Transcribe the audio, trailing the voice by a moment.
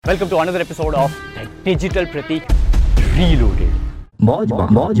Welcome to another episode of The Digital Pratik Reloaded.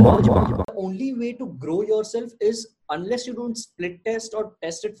 The only way to grow yourself is unless you don't split test or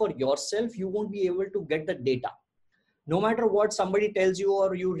test it for yourself, you won't be able to get the data. No matter what somebody tells you,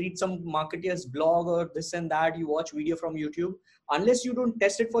 or you read some marketer's blog or this and that, you watch video from YouTube, unless you don't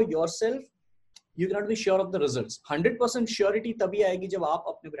test it for yourself, you cannot be sure of the results. 100% surety तभी आएगी जब आप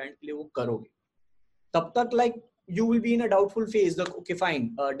अपने brand के लिए वो करोगे. तब तक like you will be in a doubtful phase. Like, okay, fine,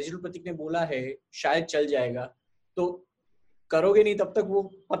 digital Prateek ने बोला है शायद चल जाएगा, तो करोगे नहीं तब तक वो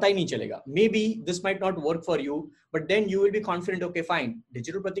पता ही नहीं चलेगा. Maybe this might not work for you, but then you will be confident. Okay, fine,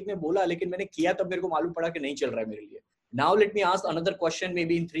 digital Prateek ने बोला लेकिन मैंने किया तब मेरे को मालूम पड़ा कि नहीं चल रहा है मेरे लिए. Now let me ask another question,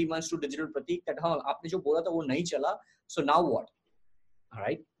 maybe in 3 months to digital Pratik, that हाँ आपने जो बोला था वो नहीं चला, so now what? All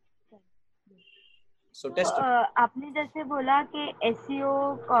right. So test it. आपने जैसे बोला कि SEO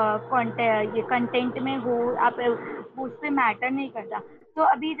ये कंटेंट में हो, आप उस पे मैटर नहीं करता. तो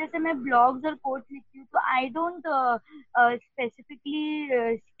अभी जैसे मैं ब्लॉग्स और कोट्स लिखती हूँ, तो I don't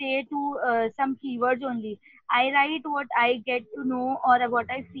specifically stay to some keywords only. I write what I get to know, और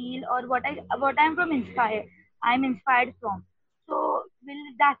व्हाट आई फील, और what I am from inspired from. So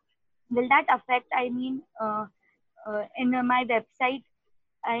will that affect, I mean, in my website?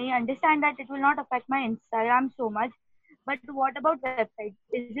 I understand that it will not affect my Instagram so much, but what about website?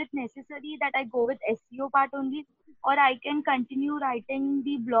 Is it necessary that I go with SEO part only, or I can continue writing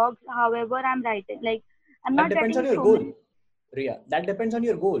the blogs however I'm writing? Like, I'm not That depends on writing your so goal, Riya. That depends on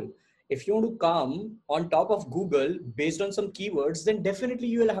your goal. If you want to come on top of Google based on some keywords, then definitely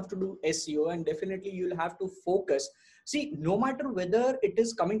you will have to do SEO, and definitely you will have to focus. See, no matter whether it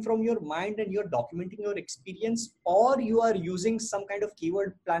is coming from your mind and you're documenting your experience, or you are using some kind of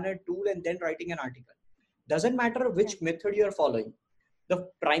keyword planner tool and then writing an article, doesn't matter which method you are following. The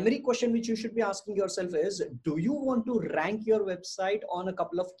primary question which you should be asking yourself is, do you want to rank your website on a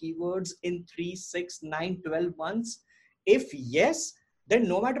couple of keywords in 3, 6, 9, 12 months? If yes, then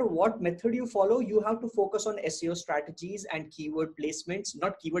no matter what method you follow, you have to focus on SEO strategies and keyword placements,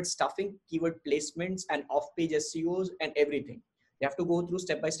 not keyword stuffing, keyword placements and off-page SEOs and everything. You have to go through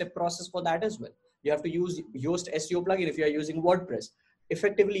step-by-step process for that as well. You have to use Yoast SEO plugin if you are using WordPress.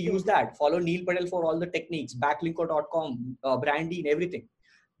 Effectively use that. Follow Neil Patel for all the techniques, backlinko.com, Brandy and everything.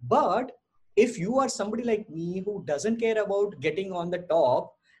 But if you are somebody like me who doesn't care about getting on the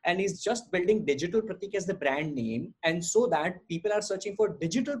top, and is just building Digital Pratik as the brand name, and so that people are searching for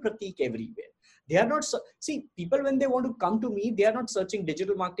Digital Pratik everywhere. They are not, see, people when they want to come to me, they are not searching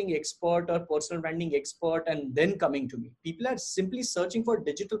digital marketing expert or personal branding expert and then coming to me. People are simply searching for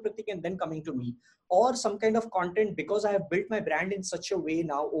Digital Pratik and then coming to me, or some kind of content, because I have built my brand in such a way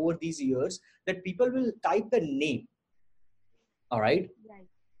now over these years that people will type the name. All right. Right.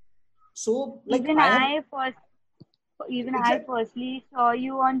 So like Even I firstly saw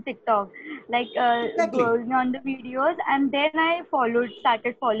you on TikTok, like going on the videos, and then I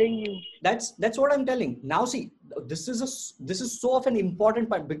started following you. That's what I'm telling. Now see, this is so of an important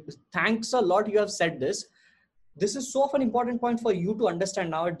point. Thanks a lot you have said this. This is so of an important point for you to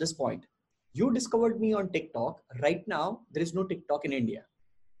understand now at this point. You discovered me on TikTok. Right now, there is no TikTok in India.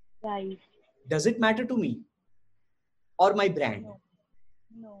 Right. Does it matter to me or my brand?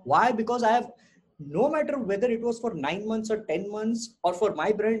 No. Why? Because I have, no matter whether it was for 9 months or 10 months, or for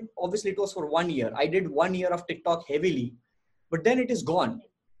my brand, obviously it was for 1 year. I did 1 year of TikTok heavily, but then it is gone.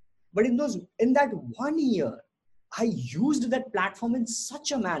 But in that 1 year, I used that platform in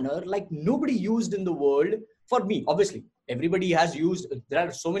such a manner like nobody used in the world. For me, obviously, everybody has used, there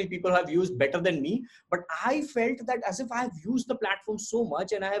are so many people who have used better than me, but I felt that as if I have used the platform so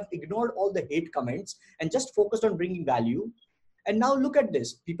much and I have ignored all the hate comments and just focused on bringing value. And now look at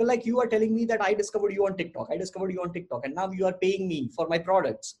this. People like you are telling me that I discovered you on TikTok. And now you are paying me for my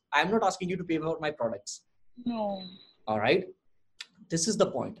products. I'm not asking you to pay for my products. No. All right. This is the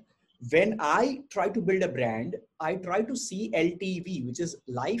point. When I try to build a brand, I try to see LTV, which is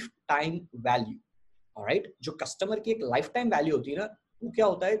lifetime value. All right. जो customer की एक lifetime value होती है ना, वो क्या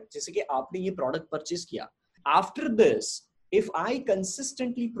होता है? जैसे कि आपने ये product purchase किया. After this, if I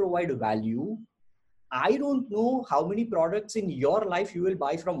consistently provide value, I don't know how many products in your life you will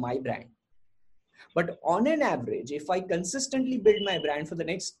buy from my brand. But on an average, if I consistently build my brand for the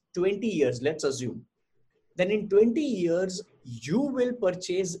next 20 years, let's assume, then in 20 years, you will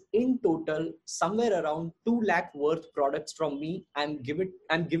purchase in total somewhere around 2 lakh worth products from me and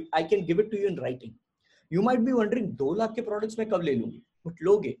I can give it to you in writing. You might be wondering, 2 lakh के products मैं कब ले लूँगी? But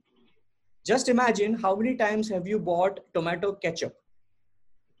लोगे. Just imagine how many times have you bought tomato ketchup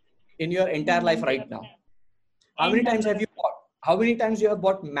in your entire life right now? How many times have you bought? How many times you have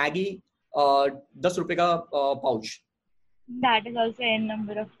bought Maggie 10 रुपए का pouch? That is also n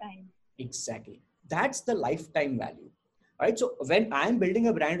number of times. Exactly. That's the lifetime value, right? So when I'm building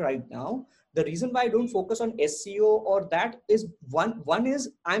a brand right now, the reason why I don't focus on SEO or that is one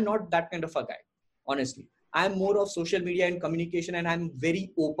is I'm not that kind of a guy. Honestly, I'm more of social media and communication, and I'm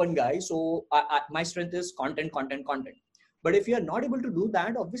very open guy. So my strength is content, content, content. But if you are not able to do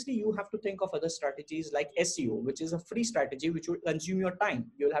that, obviously you have to think of other strategies like SEO, which is a free strategy which will consume your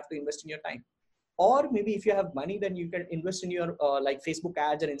time. You'll have to invest in your time, or maybe if you have money, then you can invest in your like Facebook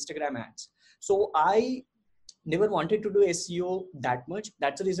ads or Instagram ads. So I never wanted to do SEO that much.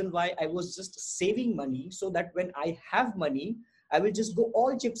 That's the reason why I was just saving money, so that when I have money, I will just go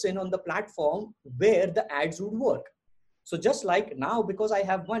all chips in on the platform where the ads would work. So just like now, because I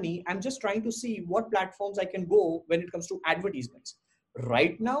have money, I'm just trying to see what platforms I can go when it comes to advertisements.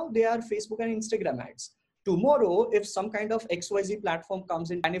 Right now they are Facebook and Instagram ads. Tomorrow, if some kind of XYZ platform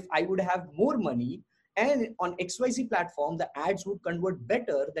comes in, and if I would have more money, and on XYZ platform the ads would convert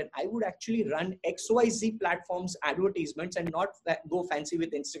better, then I would actually run XYZ platforms advertisements and not go fancy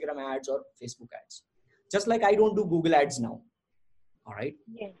with Instagram ads or Facebook ads. Just like I don't do Google ads now. All right.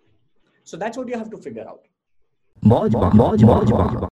 Yes. So that's what you have to figure out. Moj Bang.